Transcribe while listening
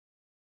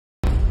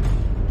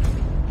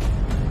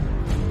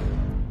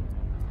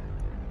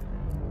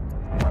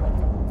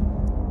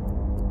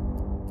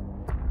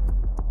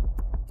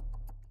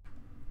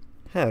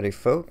Howdy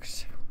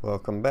folks,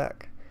 welcome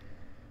back.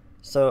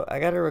 So I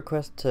got a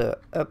request to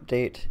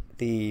update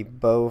the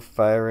bow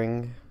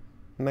firing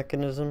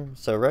mechanism.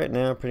 So right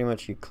now pretty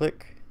much you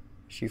click,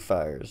 she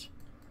fires.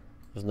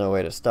 There's no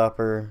way to stop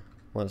her.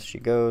 Once she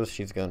goes,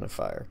 she's going to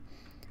fire.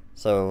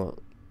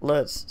 So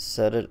let's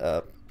set it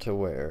up to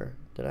where,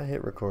 did I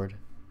hit record?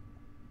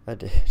 I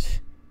did.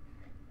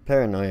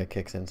 Paranoia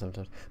kicks in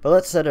sometimes. But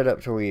let's set it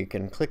up to where you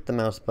can click the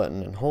mouse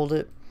button and hold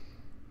it,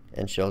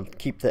 and she'll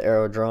keep the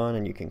arrow drawn,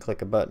 and you can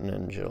click a button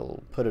and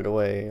she'll put it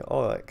away,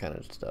 all that kind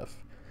of stuff.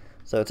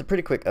 So it's a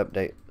pretty quick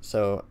update.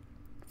 So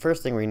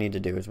first thing we need to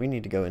do is we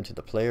need to go into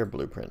the player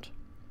blueprint.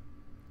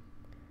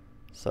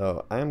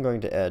 So I'm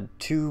going to add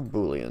two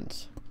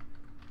booleans.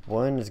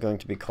 One is going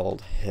to be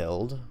called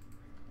held,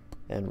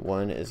 and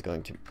one is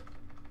going to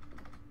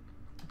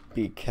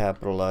be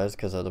capitalized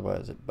because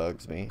otherwise it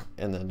bugs me,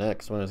 and the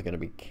next one is going to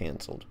be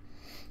canceled.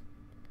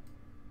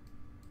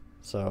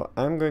 So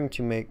I'm going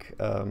to make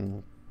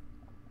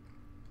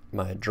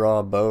my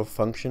draw bow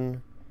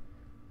function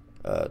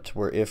to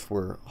where if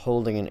we're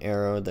holding an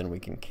arrow, then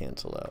we can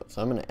cancel out.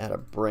 So I'm going to add a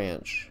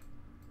branch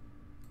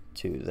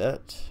to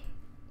that.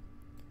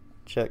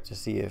 Check to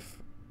see if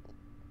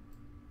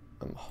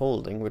I'm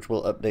holding, which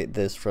will update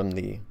this from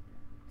the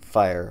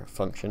fire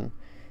function.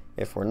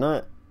 If we're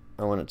not,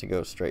 I want it to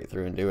go straight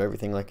through and do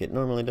everything like it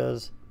normally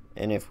does.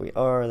 And if we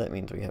are, that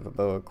means we have a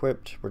bow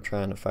equipped. We're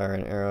trying to fire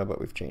an arrow,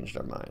 but we've changed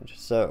our mind.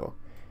 So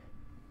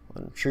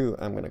when true,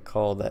 I'm going to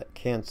call that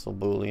cancel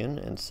boolean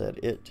and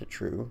set it to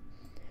true.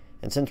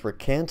 And since we're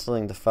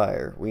canceling the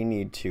fire, we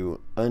need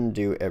to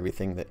undo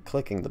everything that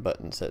clicking the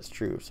button sets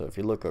true. So if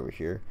you look over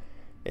here,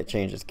 it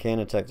changes can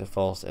attack to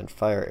false and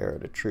fire arrow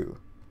to true.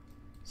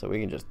 So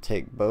we can just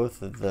take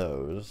both of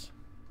those,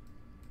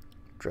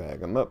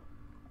 drag them up,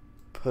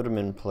 put them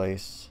in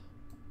place,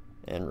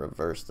 and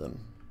reverse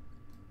them.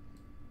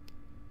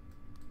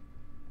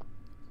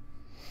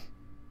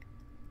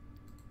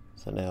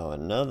 So now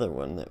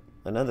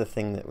another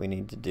thing that we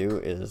need to do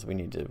is we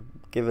need to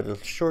give it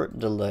a short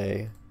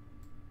delay.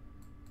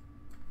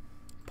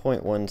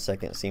 0.1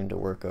 second seemed to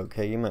work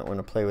okay. You might want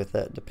to play with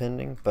that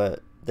depending,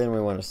 but then we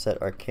want to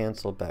set our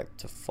cancel back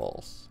to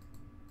false.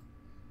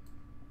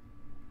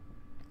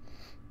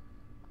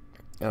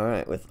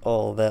 Alright, with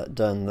all that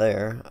done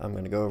there, I'm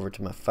going to go over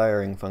to my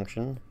firing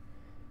function,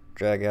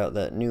 drag out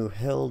that new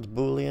held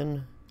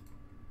boolean,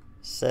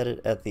 set it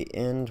at the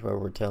end where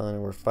we're telling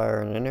her we're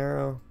firing an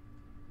arrow,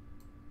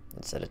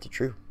 and set it to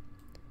true.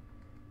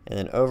 And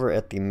then over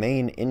at the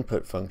main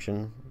input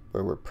function,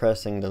 where we're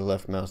pressing the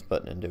left mouse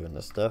button and doing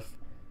this stuff,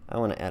 I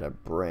want to add a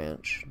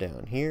branch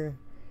down here,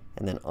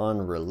 and then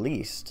on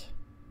released,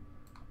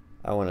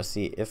 I want to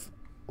see if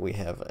we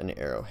have an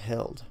arrow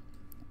held.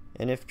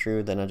 And if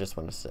true, then I just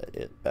want to set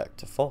it back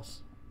to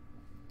false.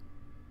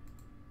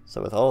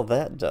 So with all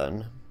that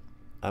done,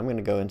 I'm going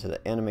to go into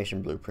the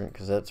animation blueprint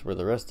because that's where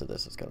the rest of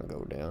this is going to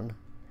go down.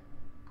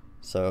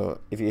 So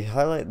if you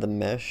highlight the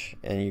mesh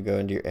and you go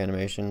into your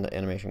animation, the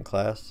animation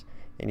class,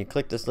 and you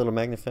click this little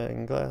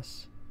magnifying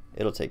glass,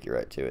 it'll take you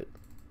right to it.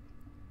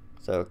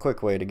 So a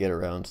quick way to get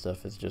around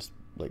stuff is just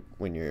like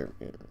when you're,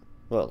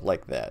 well,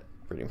 like that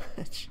pretty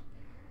much.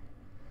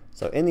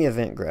 So in the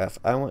event graph,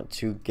 I want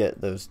to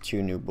get those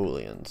two new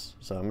booleans.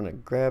 So I'm going to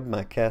grab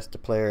my cast to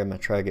player and my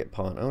try get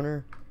pawn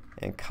owner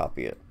and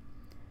copy it.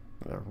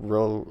 I'm going to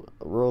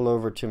roll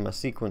over to my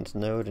sequence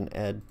node and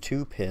add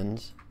two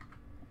pins.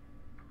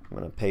 I'm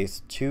going to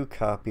paste two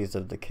copies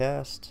of the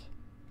cast.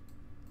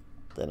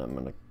 Then I'm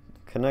going to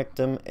connect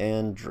them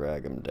and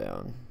drag them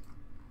down.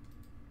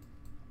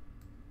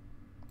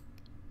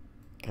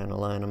 Kind of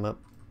line them up.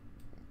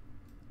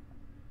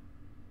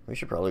 We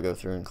should probably go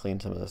through and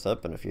clean some of this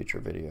up in a future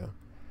video.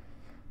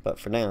 But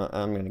for now,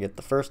 I'm going to get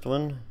the first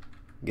one,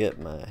 get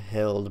my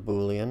held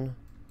boolean,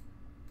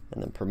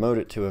 and then promote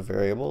it to a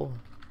variable.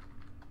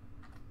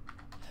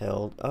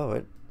 Held,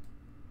 oh,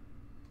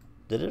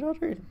 did it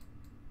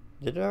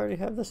already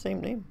have the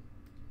same name?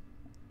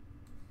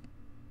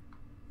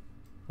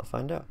 I'll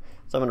find out.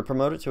 So I'm going to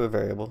promote it to a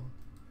variable.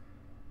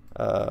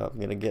 I'm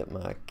going to get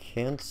my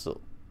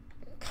cancel,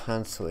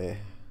 not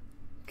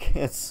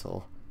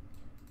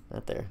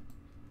there,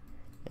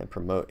 and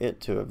promote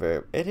it to a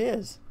variable. It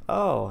is.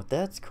 Oh,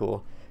 that's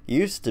cool.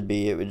 Used to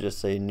be it would just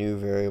say new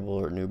variable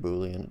or new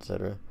boolean,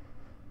 etc.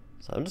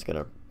 So I'm just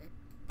going to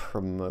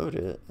promote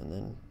it and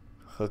then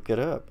hook it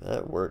up.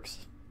 That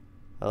works.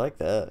 I like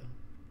that.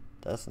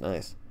 That's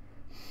nice.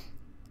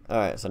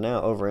 Alright, so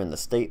now over in the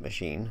state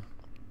machine,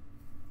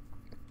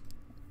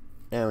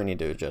 now we need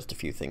to adjust a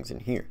few things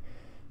in here.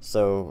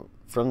 So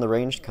from the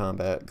ranged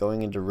combat,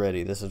 going into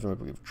ready, this is when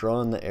we've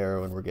drawn the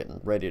arrow and we're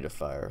getting ready to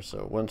fire.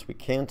 So once we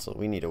cancel,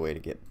 we need a way to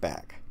get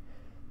back.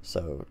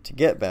 So to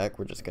get back,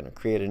 we're just going to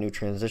create a new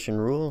transition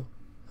rule,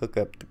 hook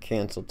up the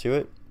cancel to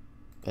it,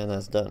 and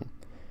that's done.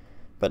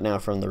 But now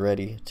from the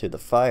ready to the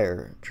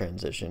fire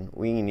transition,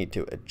 we need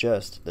to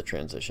adjust the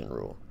transition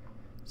rule.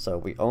 So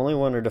we only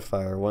want her to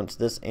fire once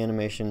this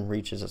animation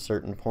reaches a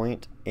certain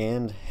point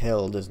and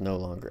held is no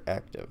longer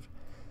active.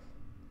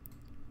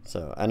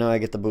 So I know I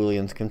get the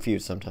booleans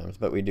confused sometimes,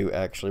 but we do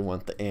actually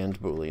want the and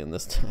boolean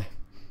this time,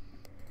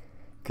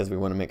 because we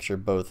want to make sure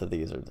both of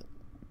these are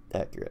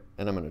accurate.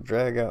 And I'm going to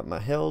drag out my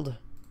held,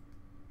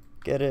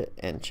 get it,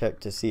 and check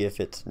to see if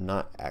it's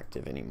not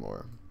active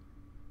anymore.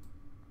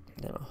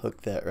 Then I'll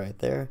hook that right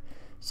there.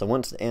 So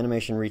once the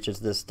animation reaches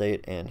this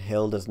state and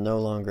held is no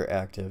longer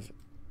active,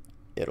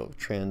 it'll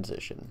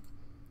transition.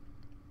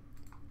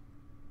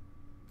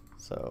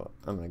 So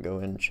I'm going to go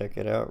in and check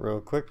it out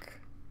real quick.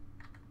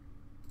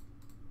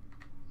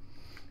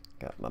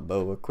 Got my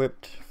bow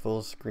equipped,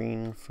 full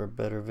screen for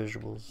better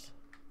visuals.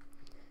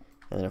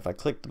 And then if I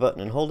click the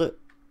button and hold it,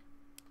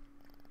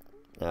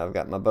 now I've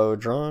got my bow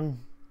drawn.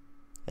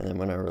 And then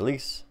when I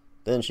release,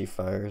 then she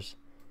fires.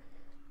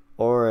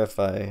 Or if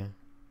I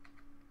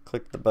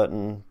click the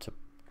button to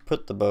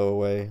put the bow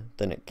away,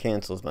 then it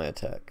cancels my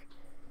attack.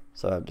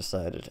 So I've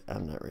decided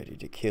I'm not ready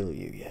to kill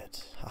you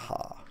yet.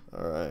 Haha.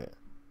 Alright.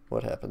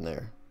 What happened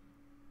there?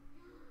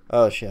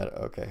 Oh, shadow.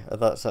 Okay. I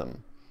thought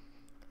something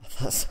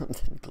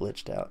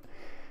glitched out.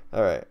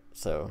 Alright.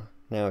 So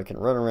now we can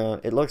run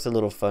around. It looks a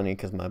little funny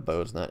because my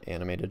bow's not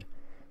animated.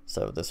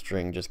 So the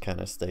string just kind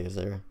of stays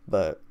there.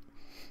 But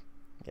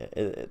yeah,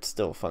 it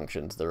still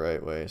functions the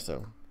right way.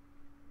 So,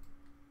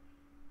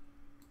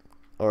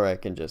 or I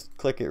can just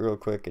click it real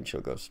quick and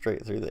she'll go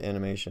straight through the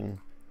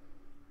animation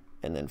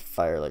and then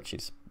fire like she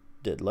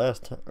did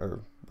last time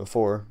or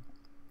before.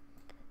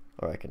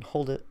 Or I can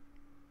hold it.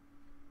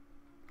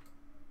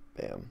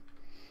 Bam.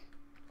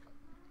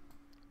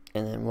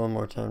 And then one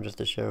more time just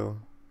to show,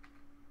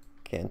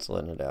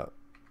 canceling it out.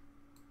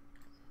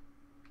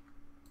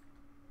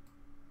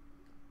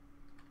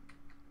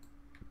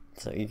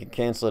 So you can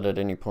cancel it at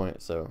any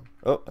point. So,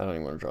 oh, I don't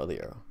even want to draw the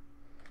arrow.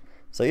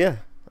 So yeah,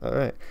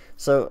 alright.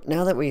 So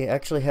now that we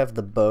actually have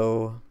the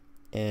bow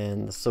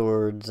and the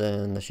swords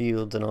and the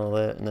shields and all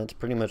that, and that's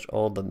pretty much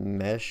all the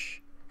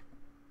mesh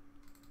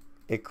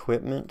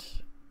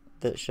equipment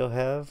that she'll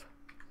have,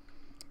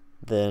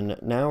 then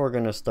now we're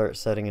going to start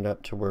setting it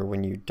up to where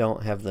when you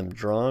don't have them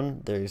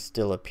drawn, they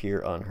still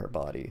appear on her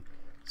body.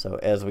 So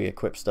as we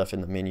equip stuff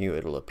in the menu,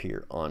 it'll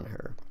appear on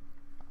her.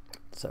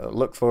 So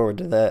look forward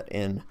to that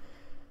in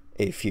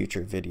a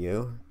future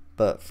video.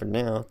 But for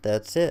now,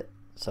 that's it.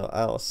 So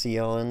I'll see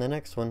y'all in the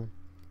next one.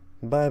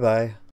 Bye bye.